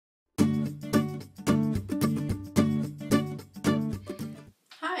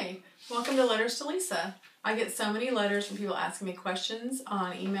Welcome to Letters to Lisa. I get so many letters from people asking me questions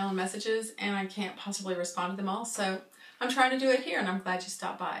on email and messages, and I can't possibly respond to them all, so I'm trying to do it here, and I'm glad you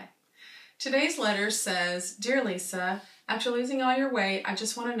stopped by. Today's letter says, Dear Lisa, after losing all your weight, I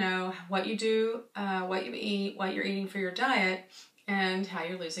just want to know what you do, what you eat, what you're eating for your diet, and how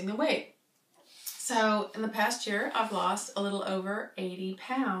you're losing the weight. So in the past year, I've lost a little over 80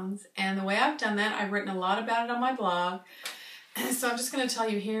 pounds, and the way I've done that, I've written a lot about it on my blog. So I'm just going to tell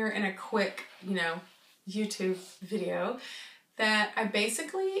you here in a quick, YouTube video that I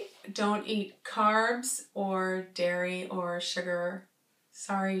basically don't eat carbs or dairy or sugar.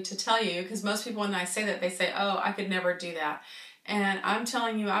 Sorry to tell you, because most people when I say that, they say, oh, I could never do that. And I'm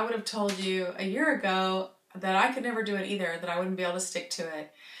telling you, I would have told you a year ago that I could never do it either, that I wouldn't be able to stick to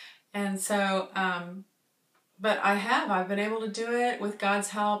it. And so, but I've been able to do it with God's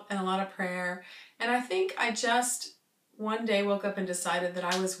help and a lot of prayer. And I think I just one day woke up and decided that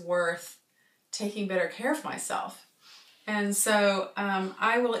I was worth taking better care of myself. And so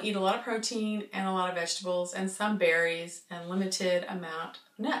I will eat a lot of protein and a lot of vegetables and some berries and limited amount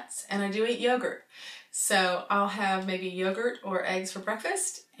of nuts. And I do eat yogurt. So I'll have maybe yogurt or eggs for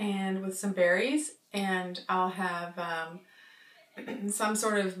breakfast and with some berries. And I'll have some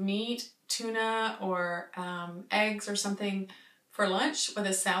sort of meat, tuna, or eggs or something for lunch with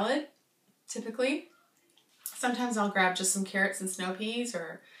a salad, typically. Sometimes I'll grab just some carrots and snow peas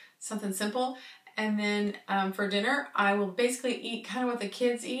or something simple. And then for dinner, I will basically eat kind of what the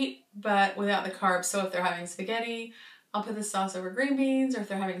kids eat, but without the carbs. So if they're having spaghetti, I'll put the sauce over green beans, or if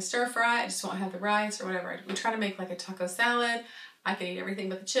they're having stir fry, I just won't have the rice or whatever. We try to make like a taco salad. I can eat everything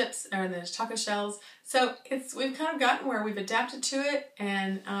but the chips or the taco shells. So we've kind of gotten where we've adapted to it,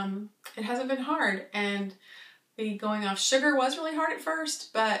 and it hasn't been hard. And the going off sugar was really hard at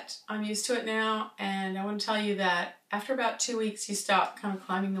first, but I'm used to it now. And I want to tell you that after about 2 weeks, you stop kind of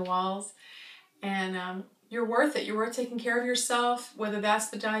climbing the walls, and you're worth it. You're worth taking care of yourself, whether that's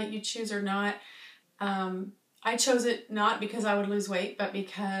the diet you choose or not. I chose it not because I would lose weight, but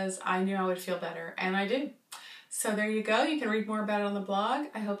because I knew I would feel better, and I do. So there you go. You can read more about it on the blog.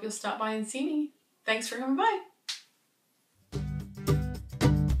 I hope you'll stop by and see me. Thanks for coming by.